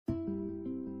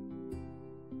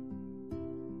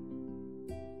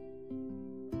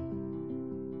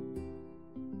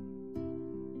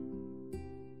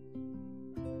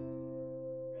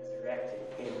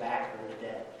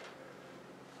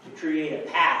create a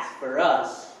path for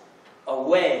us, a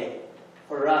way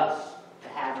for us to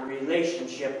have a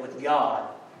relationship with God,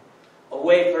 a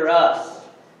way for us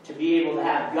to be able to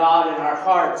have God in our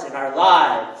hearts, in our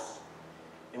lives,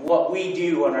 in what we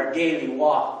do on our daily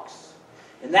walks.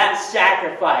 And that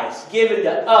sacrifice given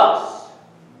to us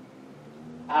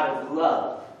out of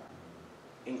love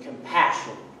and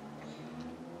compassion.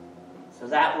 So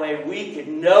that way we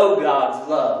can know God's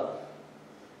love,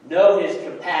 know His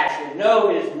compassion, know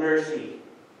His mercy,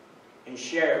 and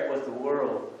share it with the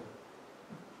world.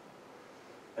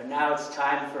 But now it's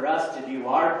time for us to do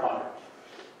our part.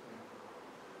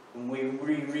 When we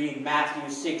reread Matthew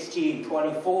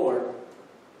 16:24,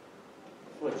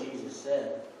 that's what Jesus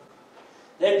said.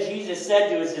 Then Jesus said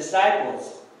to His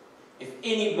disciples, "If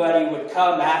anybody would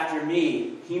come after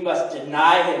me, he must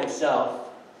deny himself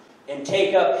and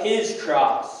take up his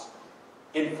cross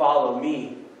and follow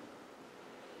me."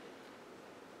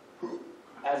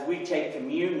 As we take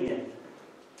communion,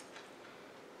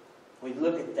 we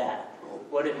look at that,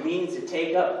 what it means to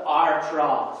take up our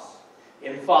cross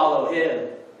and follow Him.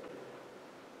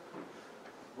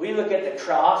 We look at the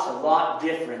cross a lot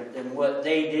different than what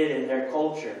they did in their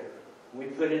culture. We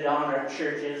put it on our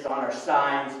churches, on our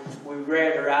signs. We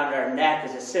wear it around our neck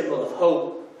as a symbol of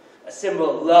hope, a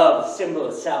symbol of love, a symbol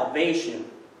of salvation.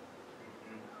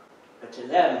 But to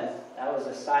them, that was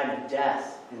a sign of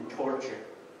death and torture.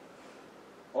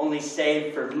 Only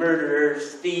saved for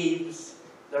murderers, thieves,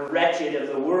 the wretched of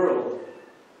the world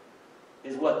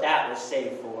is what that was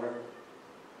saved for.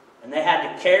 And they had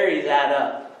to carry that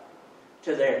up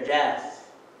to their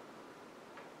death.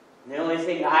 And the only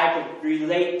thing I could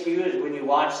relate to is when you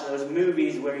watch those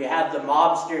movies where you have the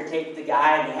mobster take the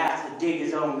guy and he has to dig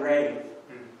his own grave.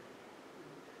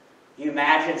 You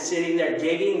imagine sitting there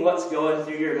digging, what's going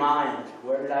through your mind?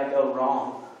 Where did I go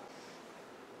wrong?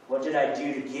 What did I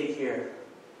do to get here?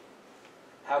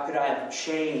 How could I have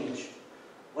changed?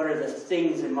 What are the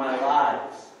things in my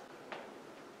lives?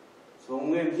 So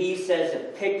when He says to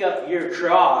pick up your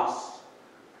cross,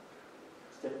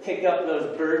 to pick up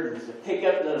those burdens, to pick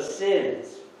up those sins.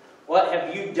 What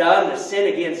have you done to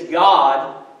sin against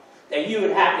God that you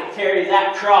would have to carry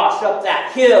that cross up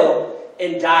that hill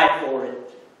and die for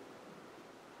it?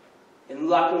 And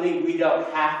luckily we don't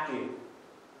have to,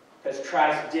 because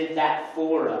Christ did that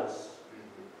for us.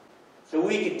 So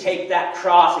we can take that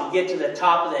cross and get to the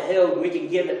top of the hill and we can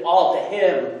give it all to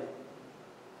Him.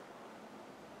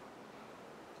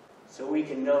 So we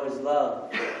can know His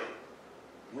love.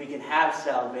 We can have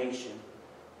salvation.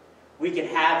 We can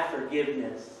have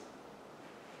forgiveness.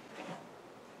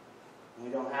 We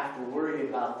don't have to worry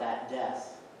about that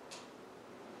death.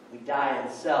 We die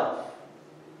in self.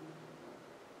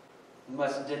 We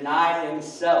must deny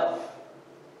himself.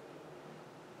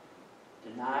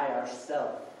 Deny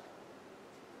ourselves.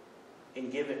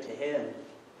 And give it to Him.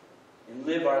 And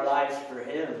live our lives for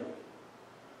Him.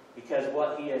 Because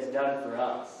what He has done for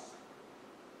us.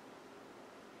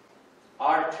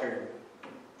 Our turn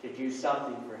to do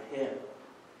something for Him.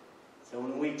 So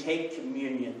when we take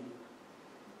communion,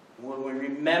 when we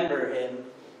remember Him,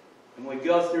 and we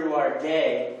go through our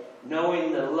day,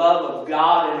 knowing the love of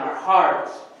God in our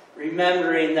hearts,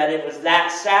 remembering that it was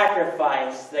that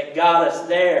sacrifice that got us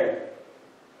there.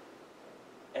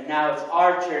 And now it's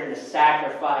our turn to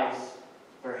sacrifice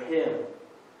for Him.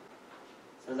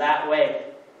 So that way,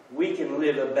 we can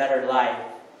live a better life.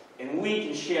 And we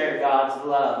can share God's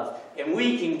love. And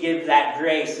we can give that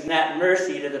grace and that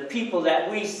mercy to the people that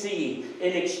we see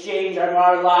in exchange on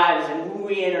our lives and who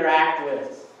we interact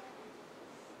with.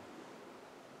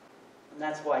 And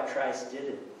that's why Christ did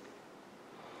it.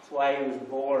 That's why He was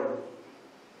born,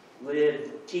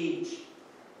 lived, teach,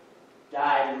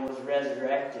 died, and was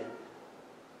resurrected.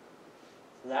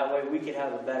 So that way we can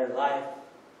have a better life.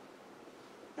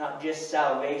 Not just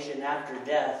salvation after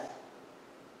death,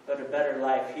 but a better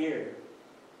life here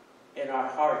in our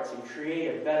hearts and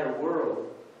create a better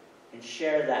world and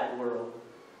share that world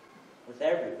with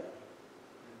everybody.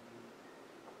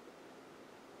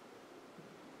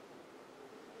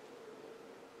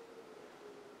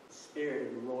 The Spirit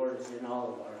of the Lord is in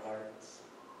all of our hearts,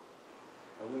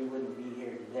 or we wouldn't be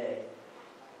here today.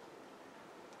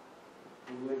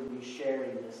 We wouldn't be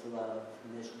sharing this love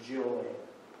and this joy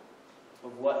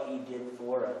of what He did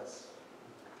for us.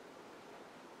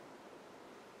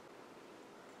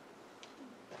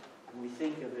 We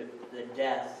think of it, the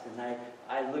death, and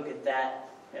I look at that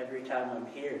every time I'm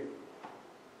here.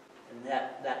 And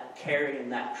that carrying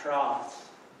that cross,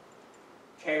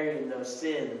 carrying those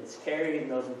sins, carrying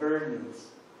those burdens,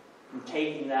 and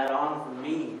taking that on for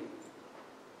me.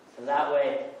 So that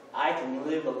way I can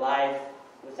live a life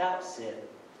without sin.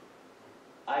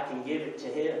 I can give it to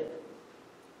Him.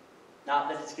 Not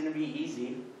that it's going to be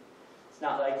easy. It's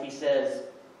not like He says,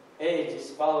 hey,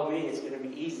 just follow me, it's going to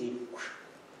be easy.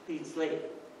 Clean slate.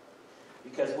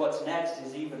 Because what's next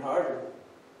is even harder.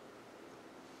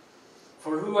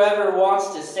 For whoever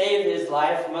wants to save his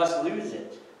life must lose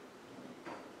it.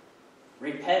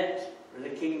 Repent, for the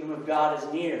kingdom of God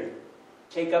is near.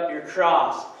 Take up your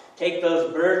cross. Take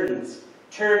those burdens.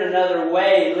 Turn another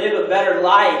way. Live a better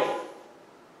life.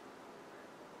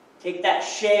 Take that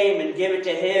shame and give it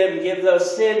to Him. Give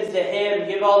those sins to Him.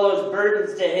 Give all those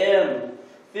burdens to Him.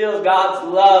 Feel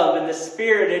God's love and the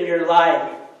Spirit in your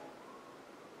life.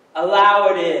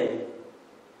 Allow it in.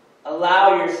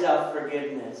 Allow yourself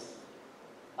forgiveness.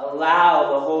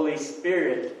 Allow the Holy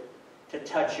Spirit to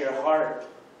touch your heart.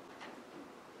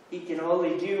 He can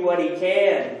only do what He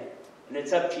can, and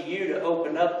it's up to you to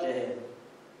open up to Him.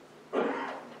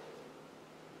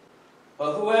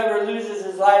 But whoever loses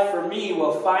his life for me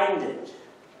will find it.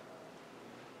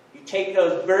 You take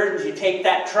those burdens, you take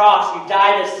that cross, you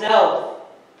die to self.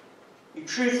 You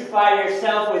crucify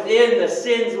yourself within, the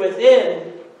sins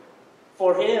within,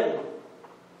 for Him.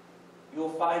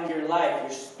 You'll find your life,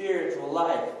 your spiritual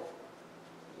life,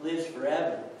 lives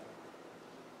forever.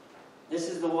 This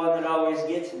is the one that always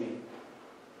gets me.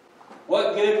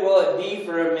 What good will it be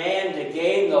for a man to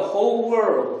gain the whole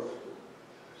world,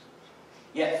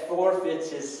 yet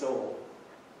forfeits his soul?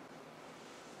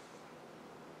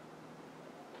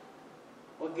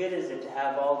 What good is it to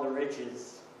have all the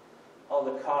riches, all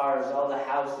the cars, all the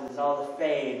houses, all the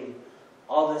fame,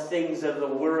 all the things of the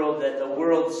world that the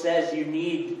world says you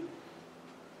need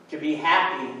to be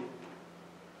happy,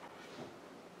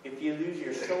 if you lose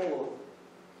your soul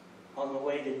on the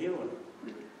way to doing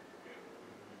it?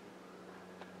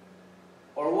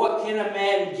 Or what can a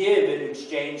man give in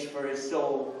exchange for his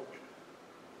soul?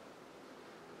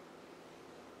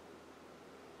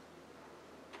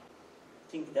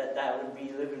 I think that would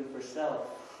be living for self,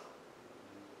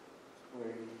 where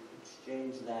you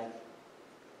exchange that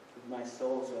with my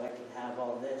soul so I can have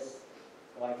all this,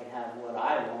 so I can have what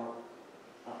I want,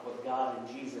 not what God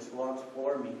and Jesus wants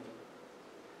for me.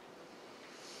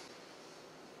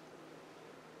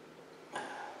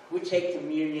 We take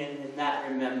communion in that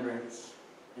remembrance.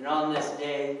 And on this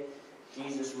day,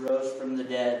 Jesus rose from the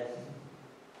dead.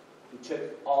 He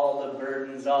took all the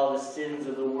burdens, all the sins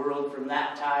of the world from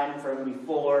that time, from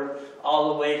before,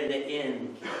 all the way to the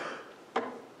end.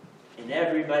 And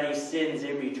everybody's sins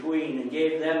in between, and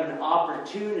gave them an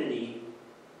opportunity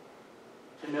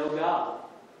to know God.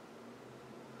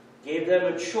 Gave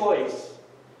them a choice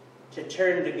to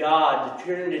turn to God, to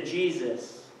turn to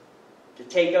Jesus, to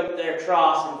take up their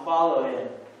cross and follow Him.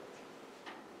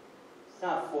 It's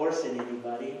not forcing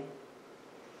anybody.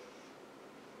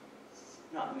 It's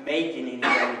not making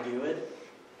anybody do it.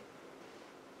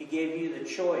 He gave you the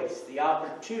choice, the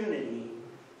opportunity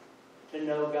to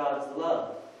know God's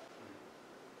love.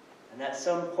 And at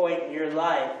some point in your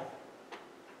life,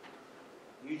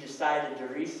 you decided to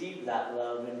receive that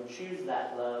love and choose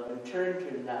that love and turn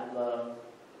to that love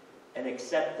and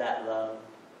accept that love.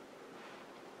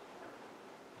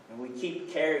 And we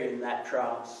keep carrying that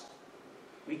cross.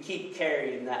 We keep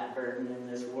carrying that burden in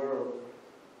this world.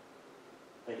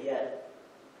 But yet,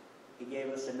 He gave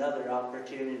us another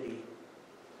opportunity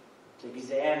to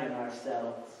examine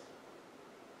ourselves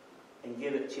and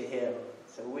give it to Him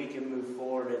so we can move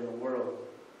forward in the world.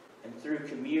 And through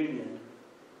communion,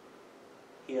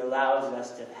 He allows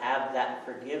us to have that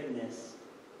forgiveness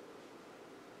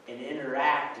and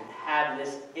interact and have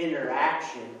this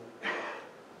interaction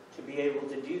to be able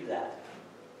to do that.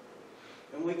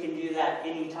 And we can do that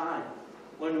anytime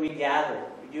when we gather.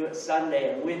 We do it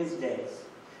Sunday and Wednesdays.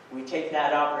 We take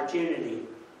that opportunity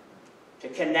to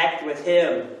connect with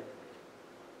Him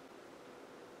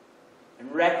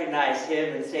and recognize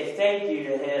Him and say thank you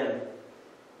to Him. And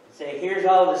say, here's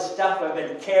all the stuff I've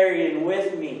been carrying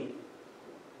with me.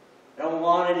 I don't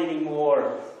want it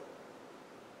anymore.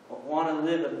 I want to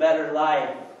live a better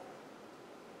life,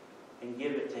 and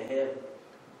give it to Him.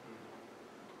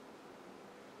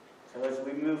 So as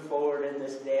we move forward in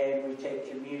this day and we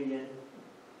take communion,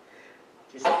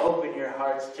 just open your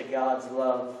hearts to God's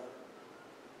love.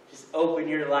 Just open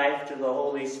your life to the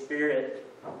Holy Spirit.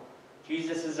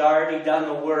 Jesus has already done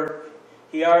the work.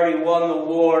 He already won the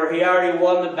war. He already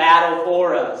won the battle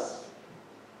for us.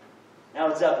 Now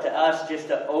it's up to us just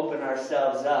to open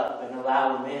ourselves up and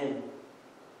allow Him in.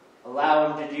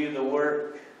 Allow Him to do the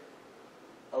work.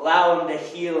 Allow Him to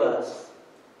heal us.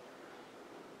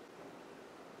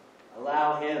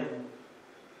 Allow Him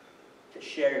to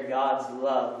share God's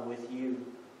love with you.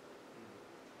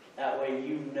 That way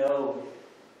you know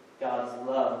God's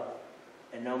love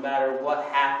And no matter what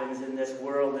happens in this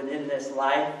world and in this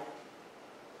life,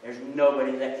 there's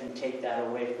nobody that can take that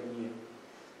away from you.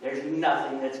 There's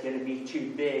nothing that's going to be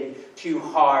too big, too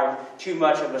hard, too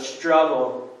much of a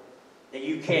struggle that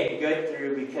you can't get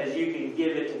through, because you can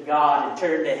give it to God and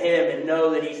turn to Him and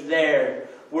know that He's there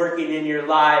working in your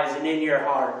lives and in your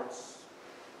hearts.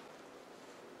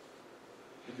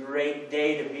 It's a great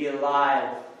day to be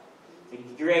alive.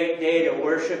 It's a great day to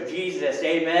worship Jesus.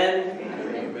 Amen?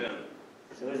 Amen.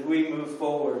 So as we move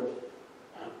forward,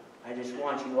 I just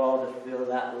want you all to feel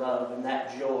that love and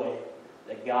that joy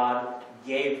that God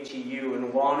gave to you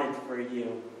and wanted for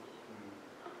you.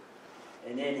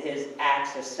 And in His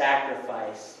acts of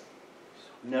sacrifice,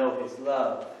 know His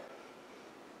love.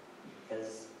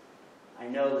 Because I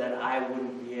know that I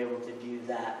wouldn't be able to do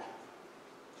that.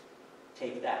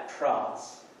 Take that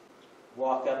cross,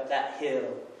 walk up that hill,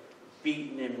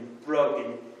 beaten and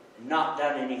broken, and not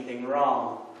done anything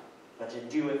wrong, but to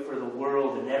do it for the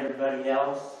world and everybody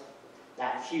else,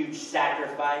 that huge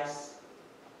sacrifice,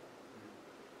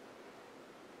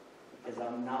 because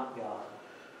I'm not God.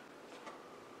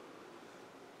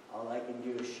 All I can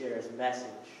do is share His message,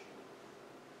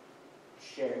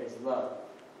 share His love,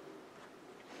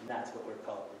 and that's what we're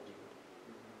called to do.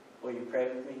 Will you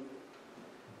pray with me?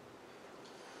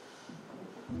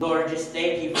 Lord, just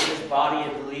thank you for this body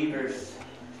of believers.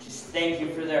 Just thank you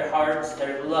for their hearts,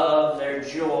 their love, their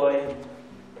joy.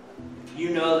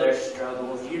 You know their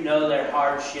struggles. You know their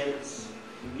hardships.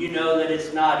 You know that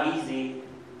it's not easy.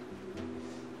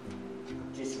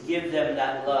 Just give them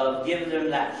that love. Give them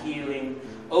that healing.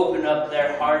 Open up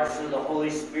their hearts so the Holy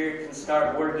Spirit can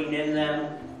start working in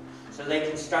them. So they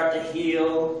can start to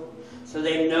heal. So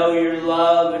they know your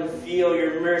love and feel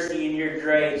your mercy and your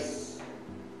grace.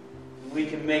 We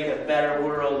can make a better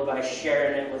world by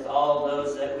sharing it with all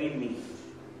those that we meet.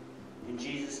 In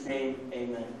Jesus' name,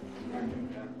 amen. Amen.